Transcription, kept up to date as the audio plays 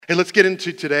Hey, let's get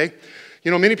into today.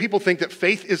 Many people think that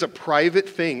faith is a private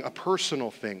thing, a personal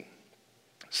thing.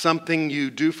 Something you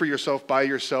do for yourself, by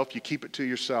yourself, you keep it to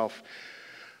yourself.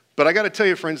 But I got to tell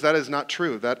you, friends, that is not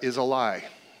true. That is a lie.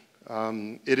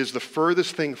 It is the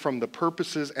furthest thing from the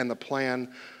purposes and the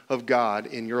plan of God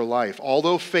in your life.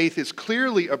 Although faith is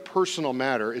clearly a personal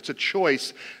matter, it's a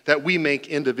choice that we make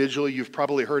individually. You've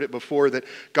probably heard it before that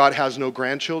God has no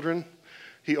grandchildren.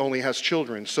 He only has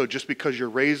children. So just because you're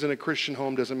raised in a Christian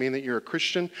home doesn't mean that you're a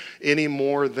Christian any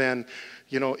more than,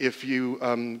 if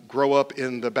you grow up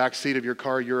in the back seat of your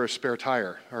car, you're a spare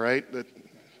tire, all right?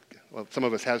 Well, some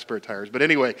of us have spare tires. But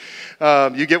anyway,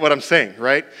 you get what I'm saying,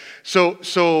 right? So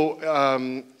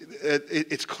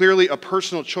it's clearly a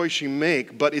personal choice you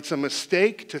make, but it's a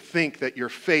mistake to think that your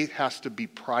faith has to be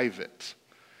private,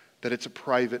 that it's a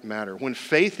private matter. When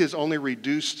faith is only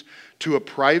reduced to a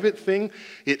private thing,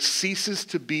 it ceases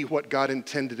to be what God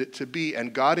intended it to be.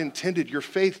 And God intended your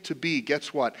faith to be,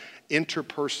 guess what?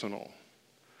 Interpersonal.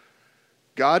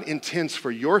 God intends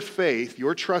for your faith,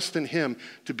 your trust in Him,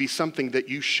 to be something that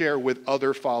you share with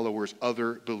other followers,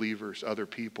 other believers, other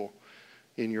people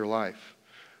in your life.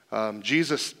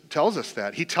 Jesus tells us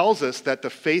that. He tells us that the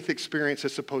faith experience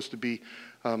is supposed to be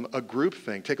a group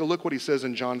thing. Take a look what He says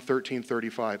in John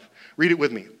 13:35. Read it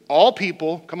with me. All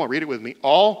people, come on, read it with me.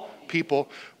 All people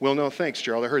will know. Thanks,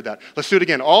 Gerald, I heard that. Let's do it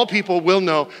again. All people will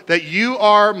know that you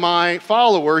are my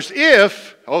followers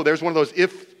if, there's one of those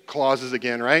if clauses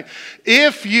again, right?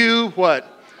 If you, what?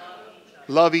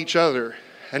 Love each other.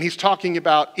 And He's talking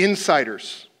about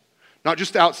insiders, not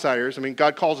just outsiders. I mean,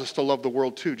 God calls us to love the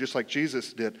world too, just like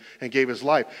Jesus did and gave His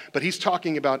life. But He's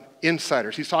talking about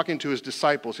insiders. He's talking to His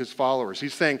disciples, His followers.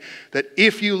 He's saying that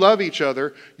if you love each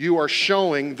other, you are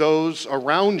showing those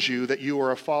around you that you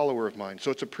are a follower of mine.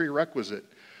 So it's a prerequisite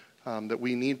that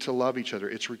we need to love each other.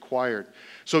 It's required.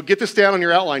 So get this down on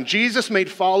your outline. Jesus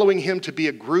made following Him to be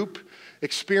a group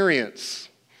experience.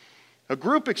 A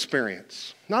group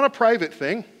experience. Not a private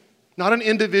thing. Not an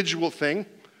individual thing.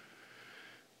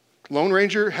 Lone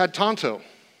Ranger had Tonto,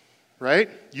 right?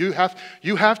 You have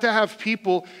to have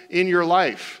people in your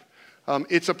life.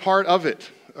 It's a part of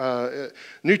it.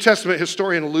 New Testament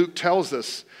historian Luke tells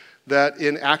us that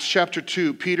in Acts chapter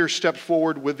 2, Peter stepped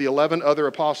forward with the 11 other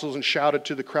apostles and shouted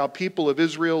to the crowd, "People of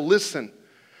Israel, listen.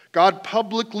 God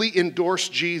publicly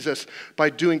endorsed Jesus by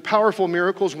doing powerful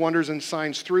miracles, wonders, and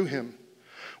signs through Him.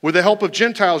 With the help of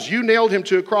Gentiles, you nailed Him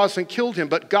to a cross and killed Him,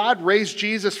 but God raised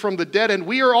Jesus from the dead, and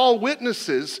we are all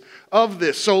witnesses of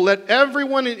this. So let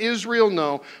everyone in Israel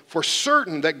know for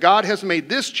certain that God has made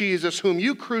this Jesus, whom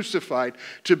you crucified,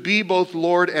 to be both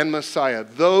Lord and Messiah."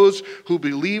 Those who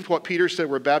believed what Peter said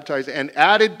were baptized and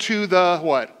added to the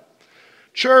what?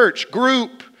 Church,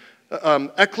 group.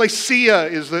 Ecclesia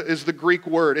is the Greek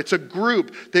word. It's a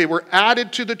group. They were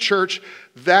added to the church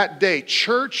that day.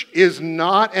 Church is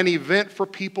not an event for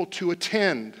people to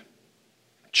attend.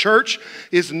 Church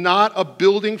is not a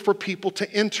building for people to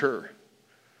enter.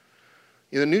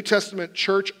 In the New Testament,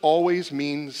 church always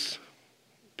means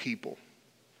people.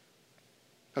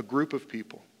 A group of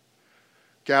people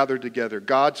gathered together.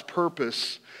 God's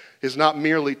purpose is not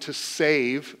merely to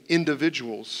save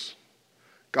individuals.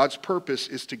 God's purpose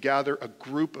is to gather a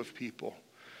group of people,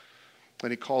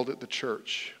 and He called it the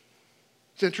church.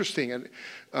 It's interesting, and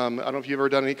I don't know if you've ever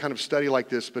done any kind of study like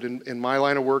this, but in my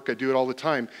line of work, I do it all the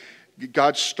time.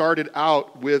 God started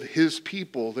out with His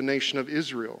people, the nation of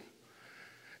Israel.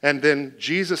 And then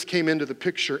Jesus came into the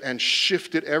picture and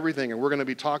shifted everything, and we're going to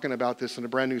be talking about this in a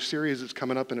brand new series that's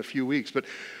coming up in a few weeks.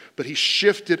 But He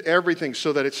shifted everything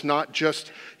so that it's not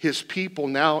just His people,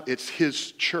 now it's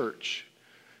His church.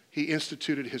 He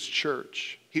instituted His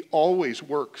church. He always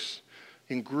works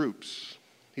in groups.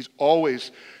 He's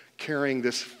always carrying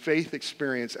this faith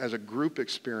experience as a group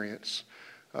experience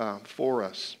for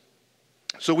us.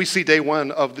 So we see day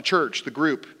one of the church, the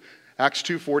group. Acts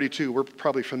 2:42. We're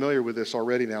probably familiar with this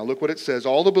already now. Look what it says.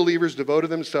 All the believers devoted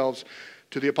themselves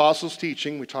to the apostles'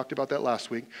 teaching. We talked about that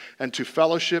last week. And to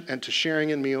fellowship and to sharing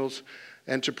in meals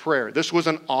and to prayer. This was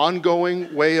an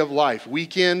ongoing way of life.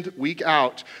 Week in, week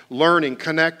out. Learning,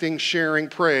 connecting, sharing,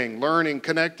 praying. Learning,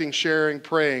 connecting, sharing,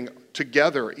 praying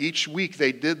together. Each week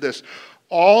they did this.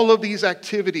 All of these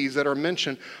activities that are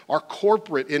mentioned are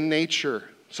corporate in nature.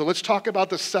 So let's talk about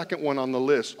the second one on the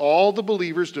list. All the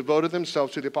believers devoted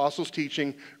themselves to the apostles'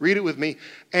 teaching. Read it with me.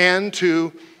 And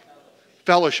to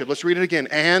fellowship. Let's read it again.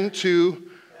 And to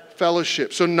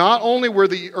fellowship. So not only were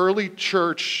the early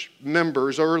church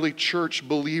members, early church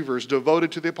believers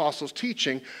devoted to the apostles'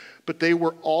 teaching, but they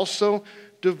were also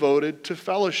devoted to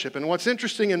fellowship. And what's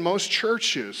interesting in most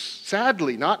churches,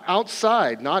 sadly, not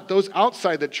outside, not those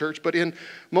outside the church, but in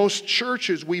most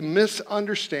churches, we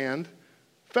misunderstand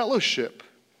fellowship.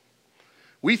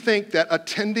 We think that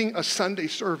attending a Sunday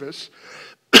service,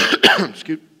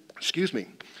 excuse me,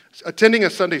 attending a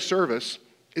Sunday service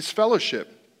is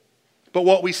fellowship. But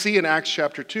what we see in Acts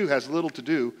chapter 2 has little to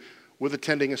do with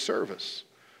attending a service.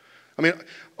 I mean,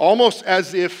 almost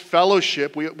as if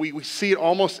fellowship, we see it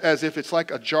almost as if it's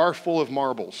like a jar full of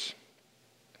marbles.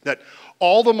 That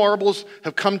all the marbles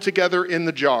have come together in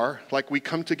the jar, like we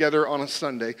come together on a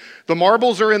Sunday. The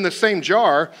marbles are in the same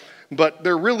jar, but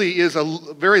there really is a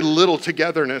very little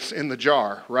togetherness in the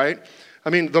jar, right? I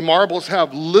mean, the marbles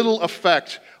have little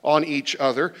effect on each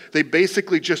other. They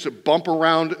basically just bump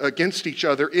around against each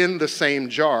other in the same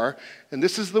jar. And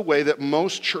this is the way that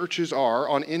most churches are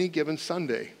on any given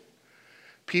Sunday.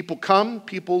 People come,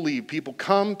 people leave. People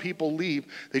come, people leave.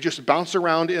 They just bounce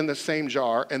around in the same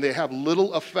jar, and they have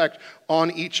little effect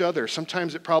on each other.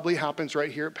 Sometimes it probably happens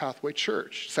right here at Pathway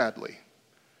Church, sadly.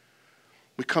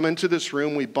 We come into this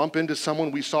room, we bump into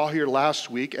someone we saw here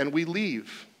last week, and we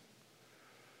leave.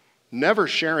 Never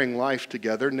sharing life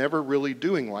together, never really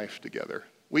doing life together.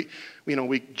 We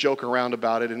joke around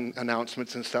about it in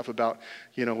announcements and stuff about,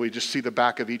 we just see the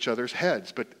back of each other's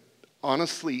heads. But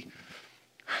honestly,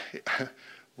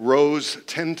 rows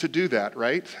tend to do that,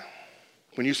 right?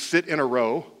 When you sit in a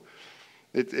row,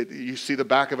 you see the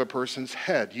back of a person's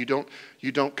head. You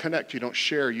don't connect, you don't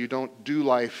share, you don't do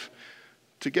life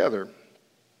together.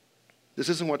 This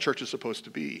isn't what church is supposed to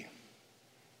be.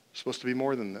 It's supposed to be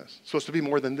more than this. It's supposed to be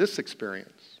more than this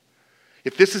experience.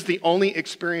 If this is the only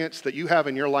experience that you have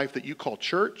in your life that you call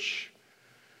church,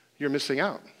 you're missing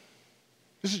out.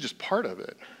 This is just part of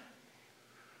it.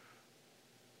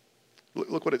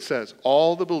 Look what it says.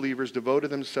 All the believers devoted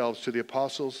themselves to the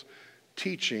apostles'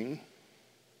 teaching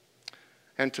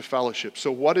and to fellowship.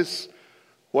 So what is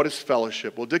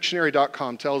fellowship? Well,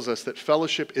 dictionary.com tells us that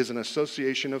fellowship is an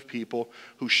association of people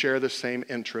who share the same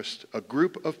interest, a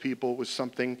group of people with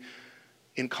something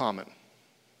in common.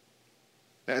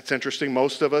 That's interesting.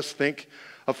 Most of us think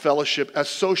of fellowship as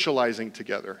socializing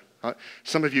together.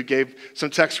 Some of you gave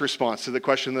some text response to the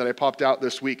question that I popped out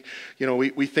this week.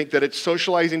 We think that it's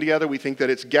socializing together. We think that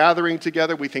it's gathering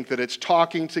together. We think that it's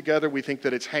talking together. We think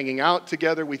that it's hanging out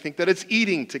together. We think that it's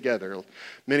eating together.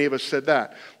 Many of us said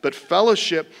that. But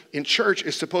fellowship in church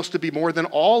is supposed to be more than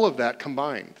all of that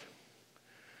combined.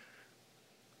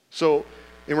 So,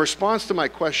 in response to my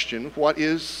question, what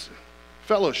is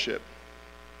fellowship?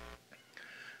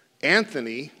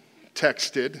 Anthony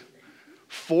texted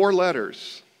 4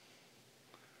 letters.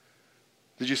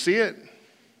 Did you see it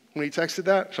when he texted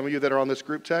that? Some of you that are on this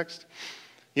group text.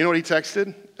 You know what he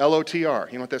texted?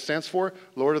 LOTR. You know what that stands for?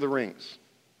 Lord of the Rings.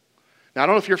 Now, I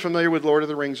don't know if you're familiar with Lord of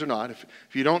the Rings or not. If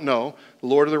you don't know,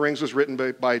 Lord of the Rings was written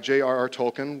by J.R.R.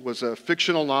 Tolkien, was a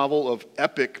fictional novel of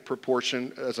epic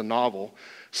proportion as a novel,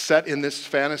 set in this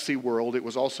fantasy world. It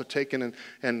was also taken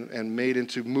and made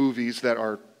into movies that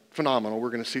are phenomenal.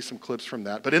 We're going to see some clips from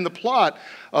that. But in the plot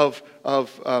of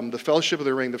the Fellowship of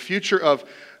the Ring, the future of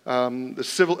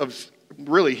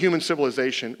human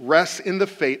civilization rests in the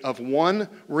fate of one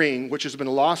ring which has been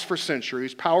lost for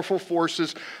centuries. Powerful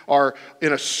forces are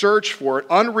in a search for it,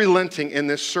 unrelenting in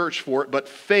this search for it, but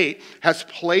fate has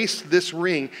placed this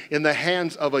ring in the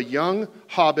hands of a young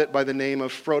hobbit by the name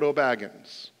of Frodo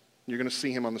Baggins. You're going to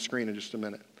see him on the screen in just a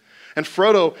minute. And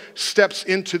Frodo steps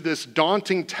into this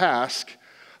daunting task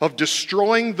of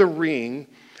destroying the ring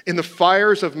in the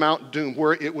fires of Mount Doom,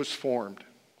 where it was formed,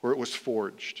 where it was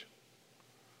forged.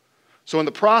 So in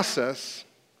the process,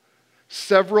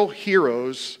 several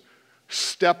heroes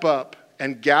step up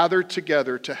and gather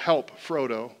together to help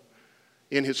Frodo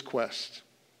in his quest.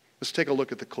 Let's take a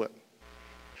look at the clip.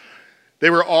 They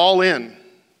were all in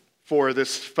for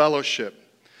this fellowship.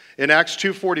 In Acts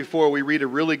 2:44, we read a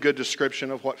really good description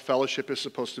of what fellowship is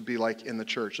supposed to be like in the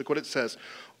church. Look what it says.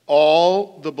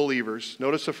 All the believers,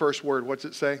 notice the first word, what's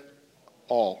it say?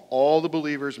 All. All the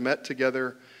believers met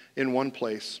together in one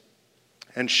place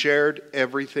and shared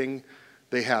everything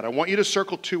they had. I want you to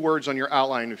circle 2 words on your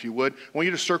outline, if you would. I want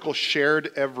you to circle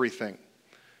shared everything.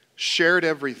 Shared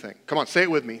everything. Come on, say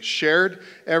it with me. Shared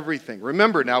everything.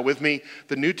 Remember now with me,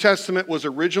 the New Testament was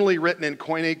originally written in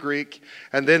Koine Greek,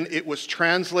 and then it was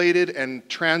translated and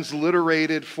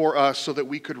transliterated for us so that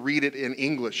we could read it in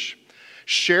English.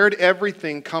 Shared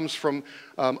everything comes from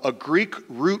a Greek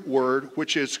root word,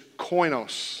 which is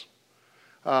koinos.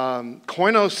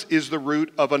 Koinos is the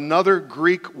root of another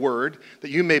Greek word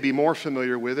that you may be more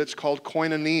familiar with. It's called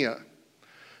koinonia.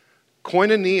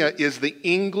 Koinonia is the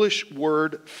English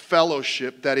word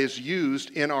fellowship that is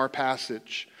used in our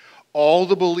passage. All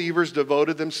the believers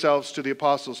devoted themselves to the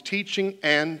apostles' teaching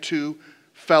and to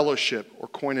fellowship, or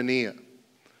koinonia.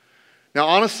 Now,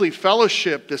 honestly,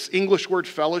 fellowship, this English word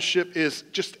fellowship, is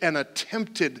just an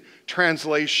attempted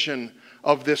translation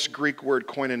of this Greek word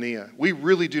koinonia. We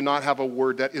really do not have a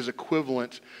word that is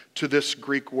equivalent to this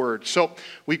Greek word. So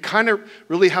we kind of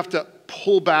really have to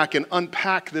pull back and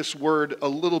unpack this word a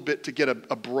little bit to get a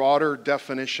broader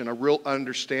definition, a real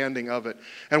understanding of it.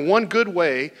 And one good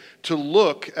way to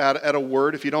look at a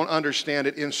word, if you don't understand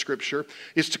it in Scripture,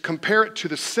 is to compare it to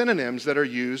the synonyms that are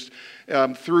used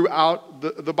throughout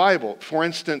the Bible. For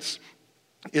instance,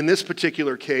 in this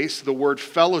particular case, the word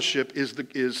fellowship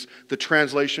is the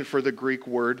translation for the Greek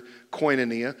word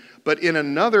koinonia. But in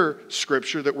another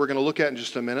scripture that we're going to look at in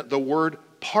just a minute, the word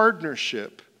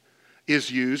partnership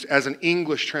is used as an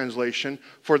English translation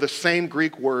for the same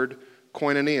Greek word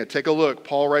koinonia. Take a look.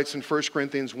 Paul writes in 1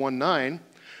 Corinthians 1:9,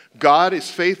 God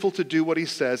is faithful to do what he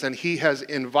says, and he has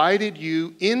invited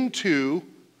you into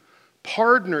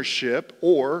partnership,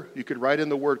 or you could write in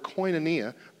the word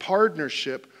koinonia,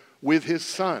 partnership with his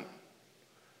Son.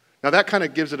 Now that kind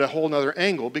of gives it a whole nother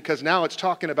angle, because now it's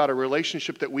talking about a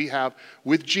relationship that we have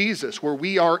with Jesus, where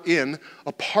we are in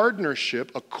a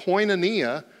partnership, a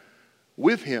koinonia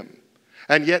with him.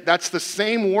 And yet that's the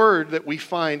same word that we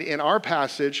find in our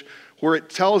passage where it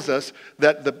tells us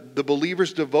that the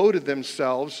believers devoted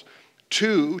themselves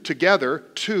together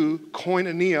to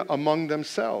koinonia among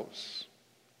themselves,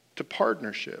 to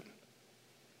partnership.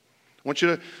 I want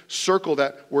you to circle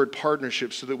that word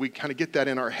partnership so that we kind of get that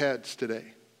in our heads today.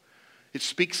 It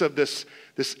speaks of this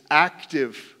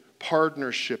active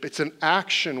partnership. It's an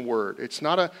action word. It's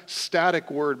not a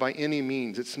static word by any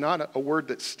means. It's not a word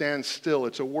that stands still.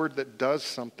 It's a word that does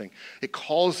something. It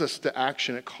calls us to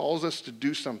action. It calls us to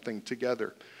do something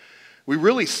together. We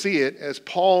really see it as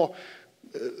Paul,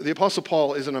 the Apostle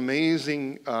Paul is an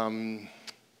amazing,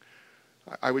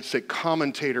 I would say,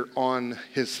 commentator on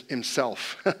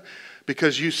himself.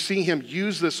 Because you see him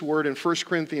use this word in 1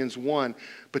 Corinthians 1,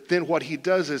 but then what he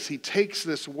does is he takes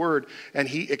this word and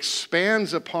he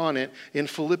expands upon it in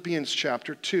Philippians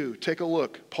chapter 2. Take a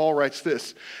look. Paul writes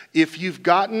this: if you've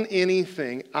gotten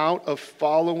anything out of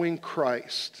following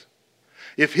Christ,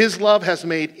 if his love has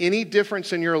made any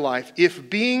difference in your life, if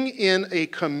being in a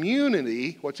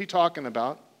community, what's he talking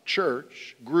about?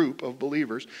 Church, group of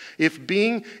believers. If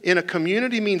being in a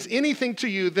community means anything to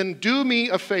you, then do me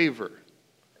a favor.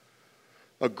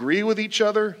 Agree with each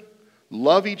other,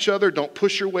 love each other, don't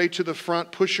push your way to the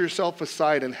front, push yourself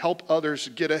aside and help others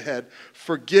get ahead.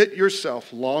 Forget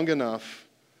yourself long enough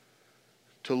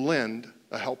to lend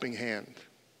a helping hand.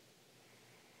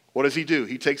 What does he do?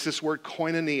 He takes this word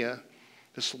koinonia,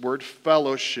 this word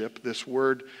fellowship, this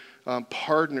word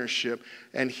partnership,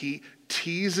 and he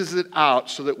teases it out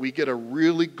so that we get a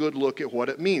really good look at what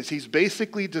it means. He's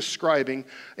basically describing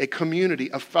a community,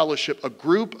 a fellowship, a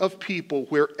group of people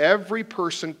where every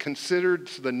person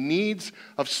considers the needs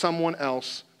of someone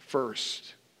else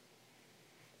first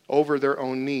over their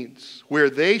own needs, where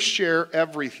they share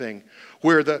everything,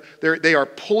 where they are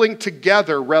pulling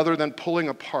together rather than pulling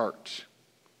apart,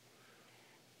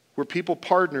 where people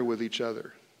partner with each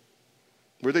other,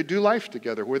 where they do life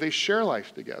together, where they share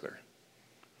life together.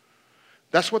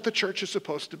 That's what the church is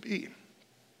supposed to be.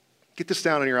 Get this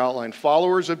down in your outline.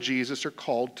 Followers of Jesus are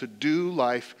called to do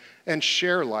life and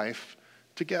share life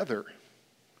together.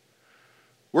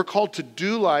 We're called to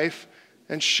do life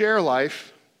and share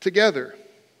life together.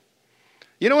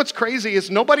 You know what's crazy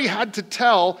is nobody had to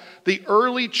tell the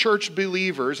early church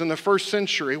believers in the first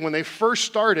century when they first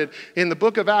started in the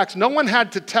book of Acts, no one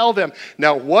had to tell them,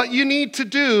 now what you need to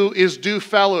do is do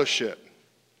fellowship.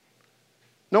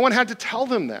 No one had to tell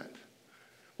them that.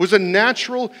 It was a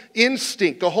natural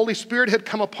instinct. The Holy Spirit had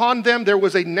come upon them. There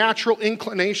was a natural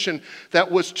inclination that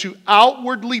was to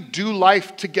outwardly do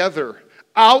life together,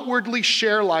 outwardly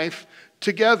share life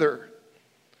together.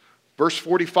 Verse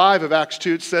 45 of Acts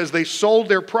 2, it says, they sold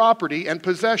their property and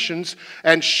possessions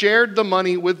and shared the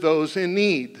money with those in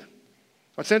need.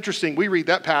 What's interesting, we read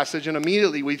that passage and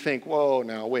immediately we think, whoa,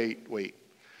 now wait.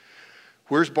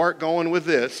 Where's Bart going with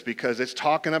this? Because it's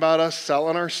talking about us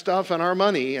selling our stuff and our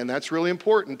money, and that's really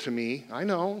important to me. I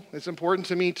know, it's important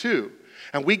to me too.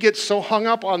 And we get so hung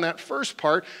up on that first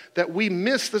part that we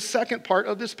miss the second part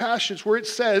of this passage where it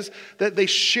says that they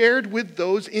shared with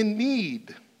those in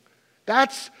need.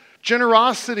 That's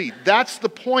generosity. That's the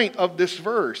point of this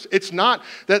verse. It's not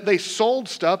that they sold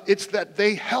stuff, it's that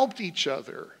they helped each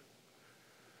other.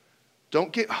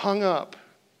 Don't get hung up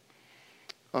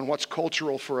on what's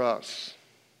cultural for us.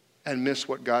 and miss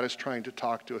what God is trying to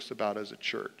talk to us about as a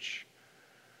church.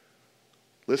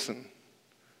 Listen,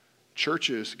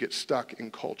 churches get stuck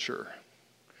in culture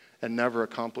and never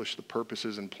accomplish the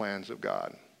purposes and plans of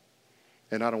God.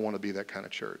 And I don't want to be that kind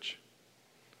of church.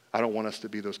 I don't want us to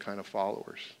be those kind of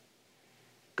followers.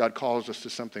 God calls us to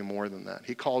something more than that.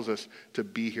 He calls us to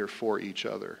be here for each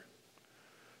other.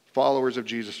 Followers of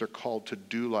Jesus are called to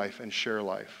do life and share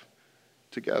life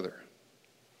together.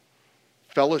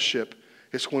 Fellowship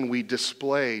is when we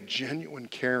display genuine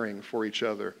caring for each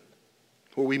other,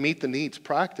 where we meet the needs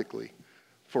practically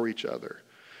for each other.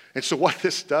 And so what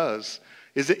this does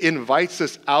is it invites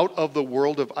us out of the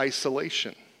world of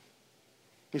isolation.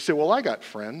 You say, well, I got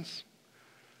friends.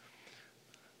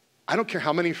 I don't care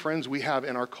how many friends we have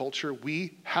in our culture,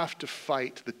 we have to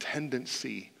fight the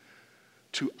tendency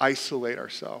to isolate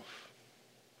ourselves.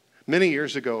 Many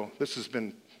years ago, this has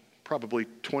been probably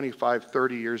 25,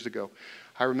 30 years ago,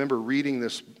 I remember reading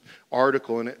this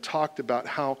article, and it talked about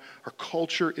how our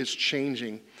culture is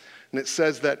changing. And it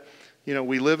says that,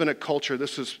 we live in a culture,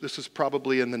 this is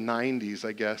probably in the 90s,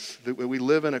 I guess, that we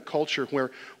live in a culture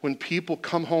where when people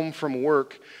come home from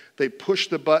work, they push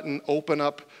the button, open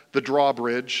up the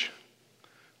drawbridge,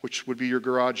 which would be your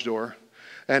garage door,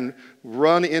 and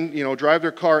run in, drive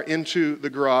their car into the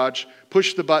garage,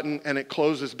 push the button, and it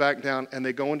closes back down, and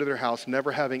they go into their house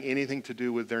never having anything to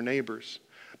do with their neighbors.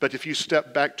 But if you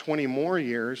step back 20 more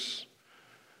years,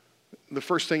 the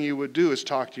first thing you would do is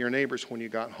talk to your neighbors when you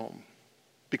got home.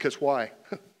 Because why?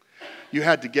 You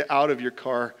had to get out of your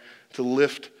car to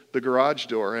lift the garage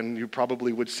door, and you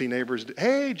probably would see neighbors,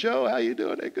 hey, Joe, how you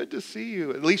doing? Hey, good to see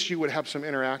you. At least you would have some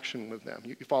interaction with them.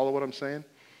 You follow what I'm saying?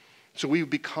 So we've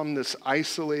become this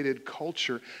isolated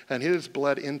culture, and it has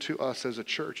bled into us as a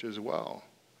church as well.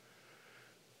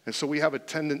 And so we have a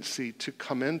tendency to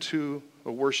come into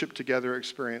a worship together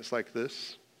experience like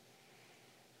this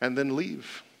and then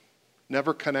leave,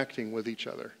 never connecting with each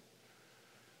other,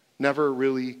 never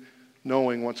really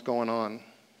knowing what's going on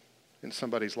in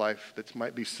somebody's life that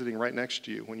might be sitting right next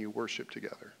to you when you worship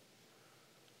together.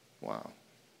 Wow.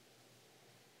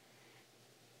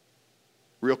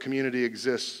 Real community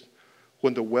exists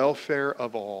when the welfare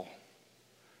of all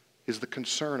is the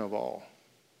concern of all.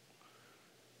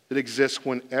 It exists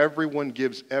when everyone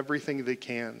gives everything they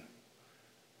can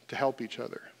to help each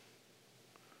other.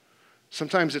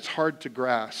 Sometimes it's hard to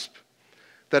grasp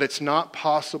that it's not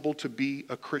possible to be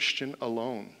a Christian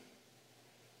alone.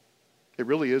 It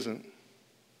really isn't.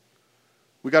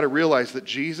 We got to realize that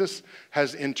Jesus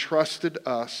has entrusted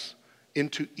us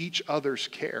into each other's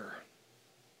care.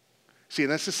 See,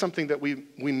 and this is something that we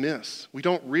miss. We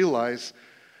don't realize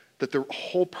that the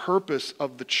whole purpose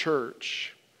of the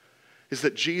church is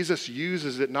that Jesus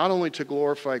uses it not only to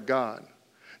glorify God,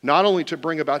 not only to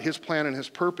bring about his plan and his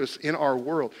purpose in our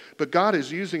world, but God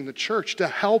is using the church to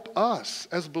help us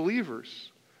as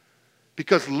believers.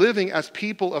 Because living as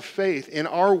people of faith in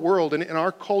our world and in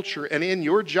our culture and in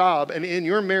your job and in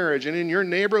your marriage and in your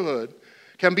neighborhood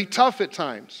can be tough at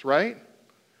times, right?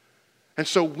 And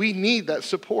so we need that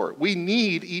support. We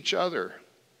need each other.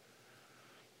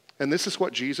 And this is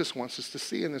what Jesus wants us to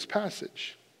see in this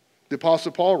passage. The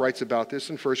Apostle Paul writes about this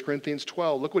in 1 Corinthians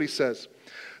 12. Look what he says.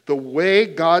 The way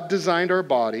God designed our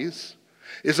bodies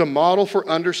is a model for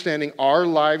understanding our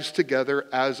lives together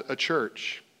as a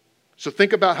church. So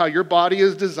think about how your body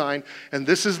is designed, and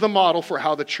this is the model for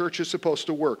how the church is supposed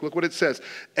to work. Look what it says.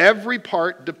 Every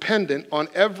part dependent on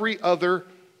every other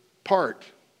part.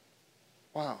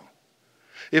 Wow.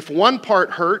 If one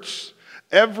part hurts,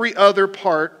 every other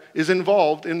part is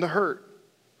involved in the hurt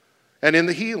and in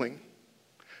the healing.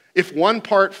 If one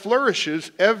part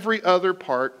flourishes, every other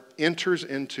part enters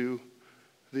into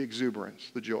the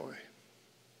exuberance, the joy.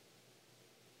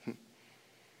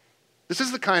 This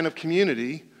is the kind of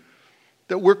community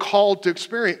that we're called to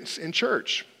experience in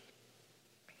church.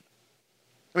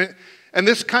 And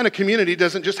this kind of community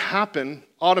doesn't just happen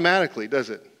automatically, does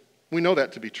it? We know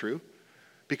that to be true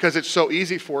because it's so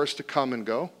easy for us to come and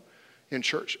go in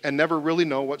church and never really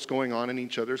know what's going on in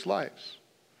each other's lives.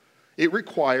 It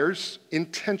requires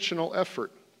intentional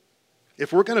effort.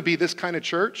 If we're going to be this kind of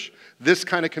church, this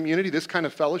kind of community, this kind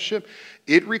of fellowship,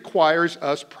 it requires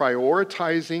us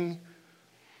prioritizing.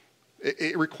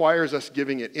 It requires us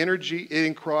giving it energy.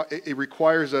 It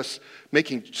requires us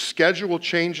making schedule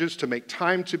changes to make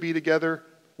time to be together.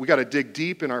 We got to dig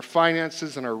deep in our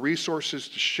finances and our resources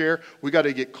to share. We got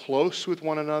to get close with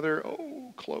one another.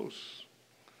 Oh, close.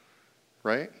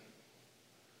 Right?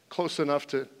 Close enough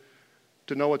to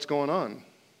know what's going on.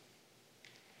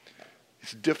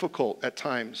 It's difficult at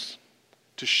times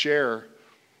to share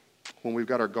when we've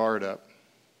got our guard up.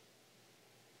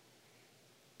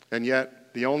 And yet,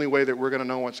 the only way that we're going to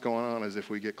know what's going on is if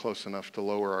we get close enough to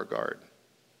lower our guard,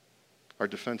 our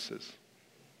defenses.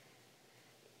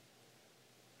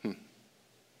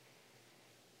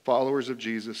 Followers of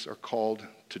Jesus are called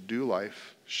to do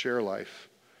life, share life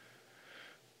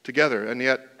together. And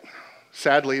yet,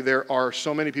 sadly, there are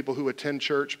so many people who attend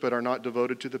church but are not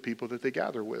devoted to the people that they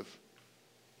gather with.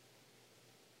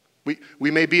 We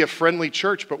may be a friendly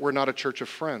church, but we're not a church of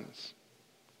friends.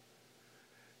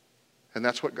 And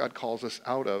that's what God calls us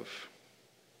out of.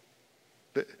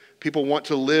 People want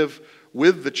to live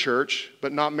with the church,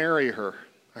 but not marry her.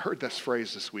 I heard this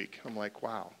phrase this week. I'm like,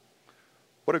 wow,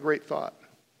 what a great thought.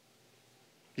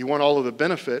 You want all of the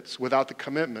benefits without the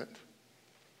commitment.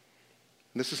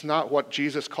 And this is not what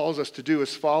Jesus calls us to do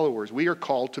as followers. We are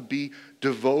called to be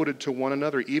devoted to one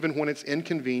another, even when it's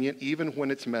inconvenient, even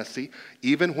when it's messy,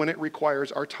 even when it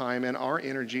requires our time and our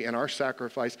energy and our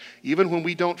sacrifice, even when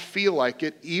we don't feel like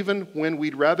it, even when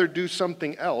we'd rather do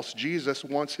something else. Jesus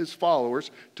wants his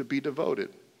followers to be devoted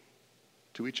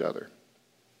to each other.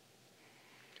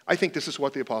 I think this is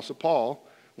what the Apostle Paul,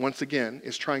 once again,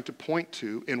 is trying to point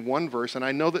to in one verse. And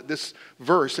I know that this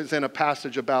verse is in a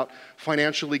passage about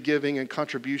financially giving and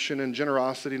contribution and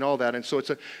generosity and all that. And so it's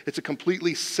a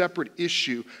completely separate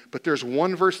issue. But there's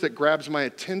one verse that grabs my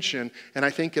attention, and I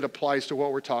think it applies to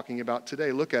what we're talking about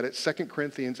today. Look at it, 2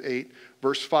 Corinthians 8,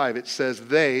 verse 5. It says,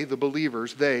 they, the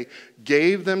believers, they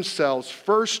gave themselves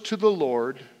first to the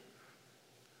Lord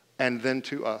and then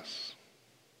to us,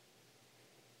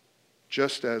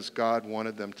 just as God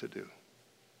wanted them to do.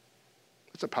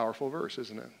 It's a powerful verse,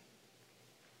 isn't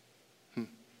it?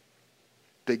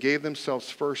 They gave themselves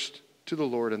first to the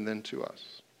Lord and then to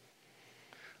us.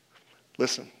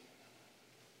 Listen,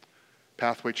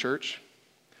 Pathway Church,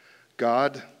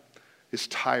 God is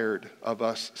tired of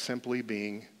us simply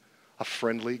being a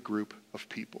friendly group of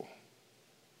people.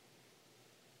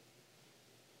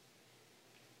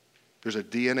 There's a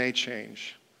DNA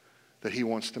change that he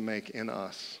wants to make in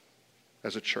us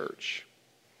as a church.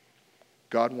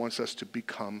 God wants us to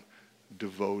become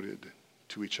devoted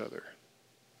to each other.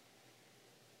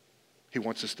 He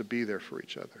wants us to be there for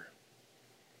each other.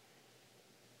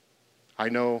 I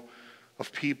know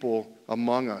of people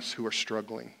among us who are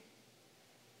struggling.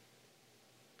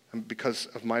 And because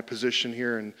of my position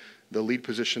here and the lead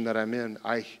position that I'm in,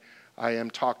 I am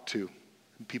talked to.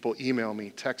 People email me,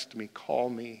 text me, call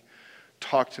me,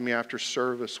 talk to me after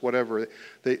service, whatever.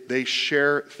 They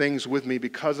share things with me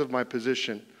because of my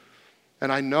position.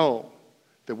 And I know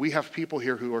that we have people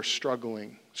here who are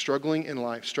struggling in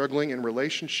life, struggling in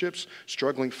relationships,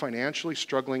 struggling financially,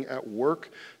 struggling at work,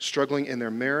 struggling in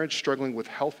their marriage, struggling with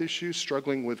health issues,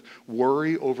 struggling with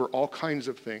worry over all kinds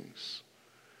of things.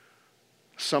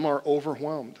 Some are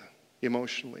overwhelmed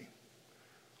emotionally,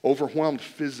 overwhelmed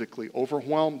physically,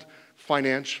 overwhelmed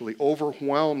financially,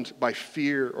 overwhelmed by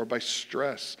fear or by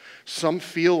stress. Some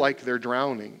feel like they're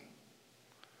drowning,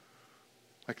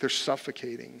 like they're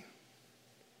suffocating.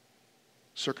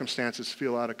 Circumstances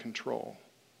feel out of control.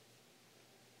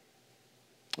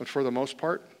 But for the most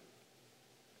part,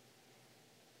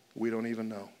 we don't even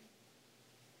know.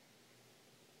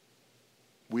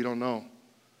 We don't know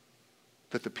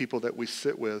that the people that we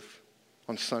sit with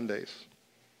on Sundays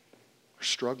are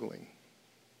struggling.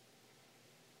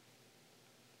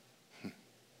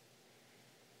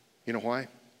 You know why?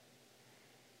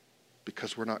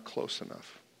 Because we're not close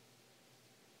enough.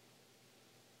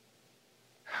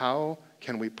 How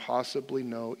can we possibly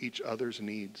know each other's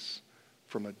needs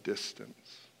from a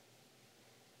distance?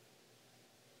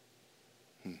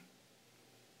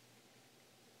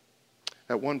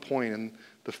 At one point in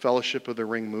the Fellowship of the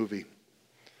Ring movie,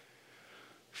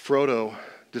 Frodo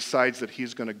decides that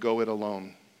he's going to go it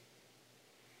alone.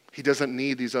 He doesn't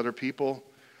need these other people.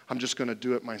 I'm just going to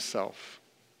do it myself.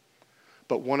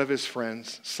 But one of his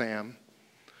friends, Sam,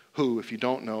 who, if you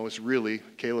don't know, is really,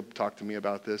 Caleb talked to me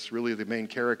about this, really the main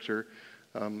character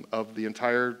of the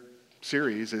entire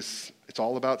series. It's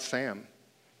all about Sam.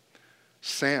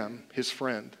 Sam, his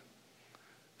friend,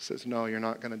 says, no, you're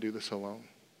not going to do this alone.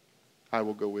 I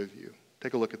will go with you.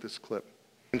 Take a look at this clip.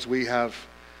 We have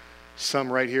some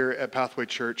right here at Pathway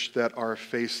Church that are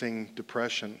facing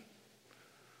depression.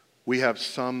 We have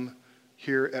some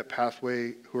here at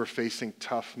Pathway who are facing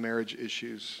tough marriage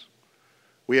issues.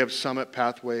 We have some at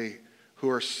Pathway who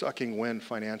are sucking wind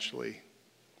financially.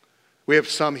 We have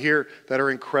some here that are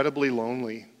incredibly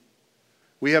lonely.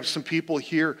 We have some people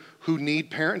here who need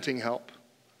parenting help.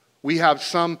 We have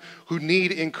some who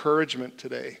need encouragement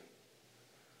today.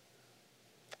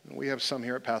 And we have some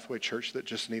here at Pathway Church that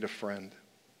just need a friend.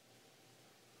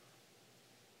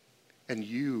 And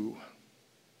you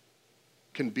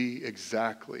can be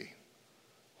exactly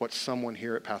what someone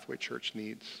here at Pathway Church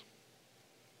needs.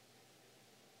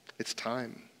 It's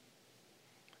time.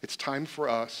 It's time for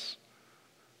us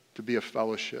to be a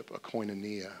fellowship, a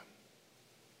koinonia,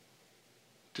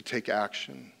 to take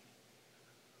action,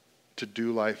 to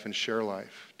do life and share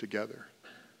life together.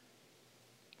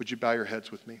 Would you bow your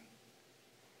heads with me?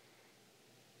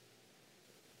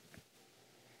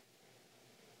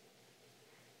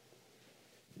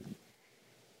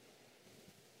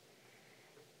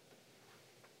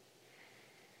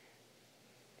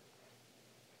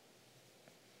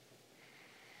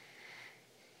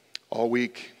 All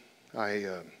week, I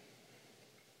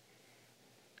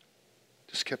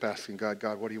just kept asking God,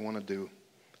 what do you want to do?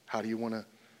 How do you want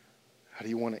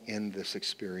to end this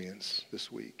experience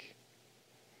this week?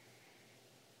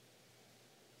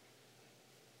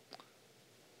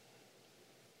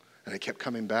 And I kept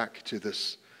coming back to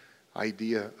this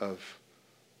idea of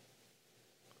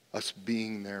us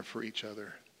being there for each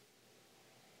other.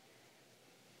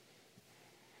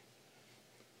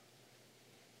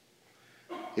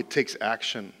 It takes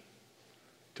action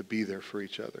to be there for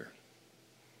each other.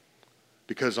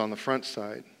 Because on the front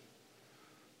side,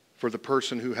 for the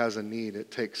person who has a need,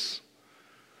 it takes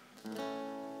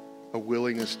a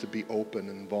willingness to be open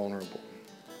and vulnerable.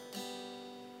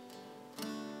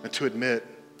 And to admit,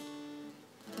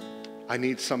 I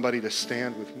need somebody to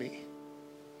stand with me.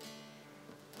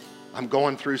 I'm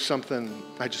going through something,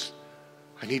 I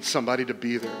need somebody to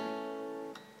be there.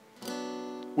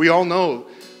 We all know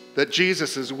that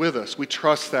Jesus is with us. We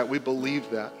trust that. We believe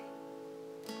that.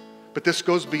 But this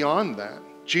goes beyond that.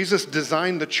 Jesus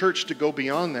designed the church to go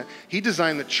beyond that. He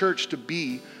designed the church to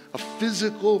be a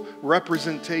physical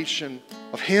representation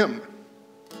of Him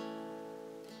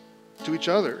to each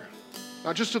other.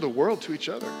 Not just to the world, to each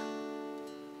other.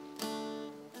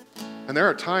 And there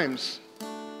are times,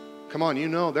 come on,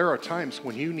 there are times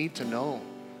when you need to know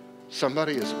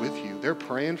somebody is with you. They're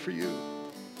praying for you.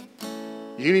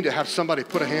 You need to have somebody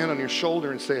put a hand on your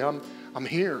shoulder and say, I'm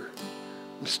here.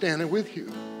 I'm standing with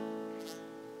you.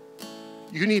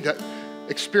 You need to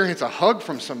experience a hug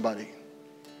from somebody.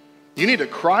 You need to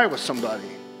cry with somebody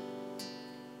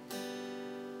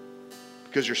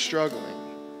because you're struggling.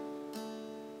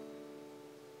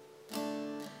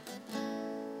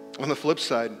 On the flip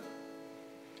side,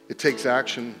 it takes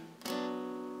action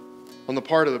on the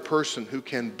part of the person who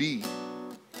can be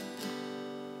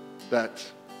that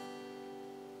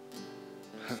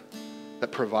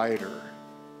provider,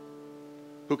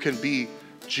 who can be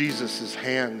Jesus'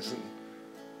 hands and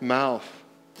mouth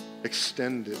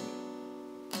extended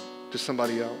to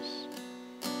somebody else.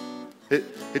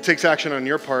 It takes action on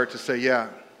your part to say, yeah,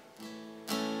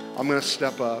 I'm going to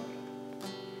step up.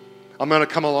 I'm going to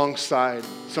come alongside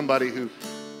somebody who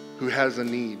has a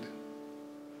need.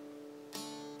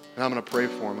 And I'm going to pray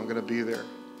for them. I'm going to be there.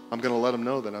 I'm going to let them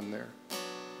know that I'm there.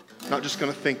 I'm not just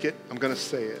going to think it. I'm going to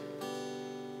say it.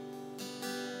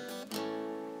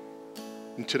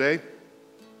 And today,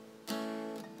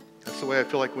 that's the way I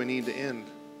feel like we need to end.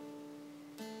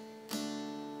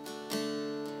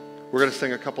 We're going to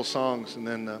sing a couple songs, and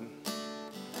then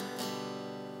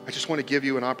I just want to give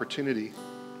you an opportunity.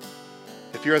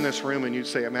 If you're in this room and you'd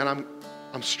say, man,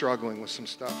 I'm struggling with some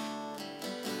stuff.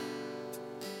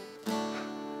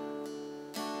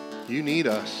 You need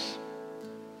us.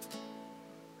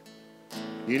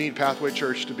 You need Pathway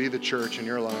Church to be the church in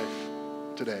your life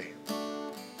today.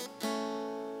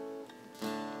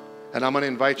 And I'm going to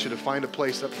invite you to find a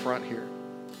place up front here.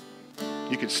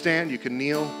 You can stand, you can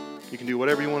kneel, you can do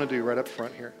whatever you want to do right up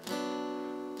front here.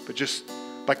 But just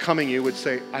by coming, you would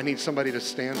say, I need somebody to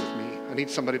stand with me. I need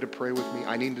somebody to pray with me.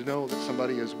 I need to know that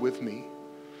somebody is with me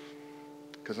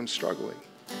because I'm struggling.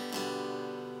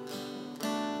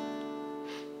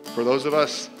 For those of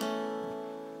us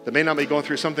that may not be going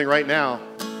through something right now,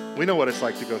 we know what it's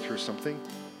like to go through something.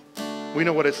 We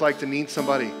know what it's like to need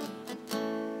somebody.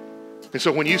 And so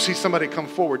when you see somebody come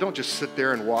forward, don't just sit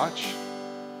there and watch.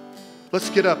 Let's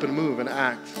get up and move and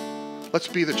act. Let's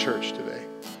be the church today.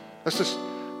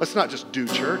 Let's not just do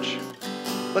church.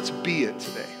 Let's be it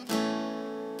today.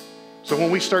 So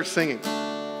when we start singing,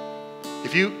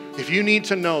 if you need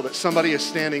to know that somebody is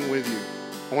standing with you,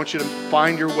 I want you to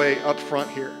find your way up front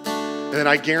here. And then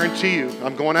I guarantee you,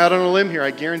 I'm going out on a limb here,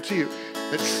 I guarantee you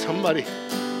that somebody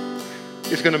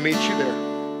is going to meet you there.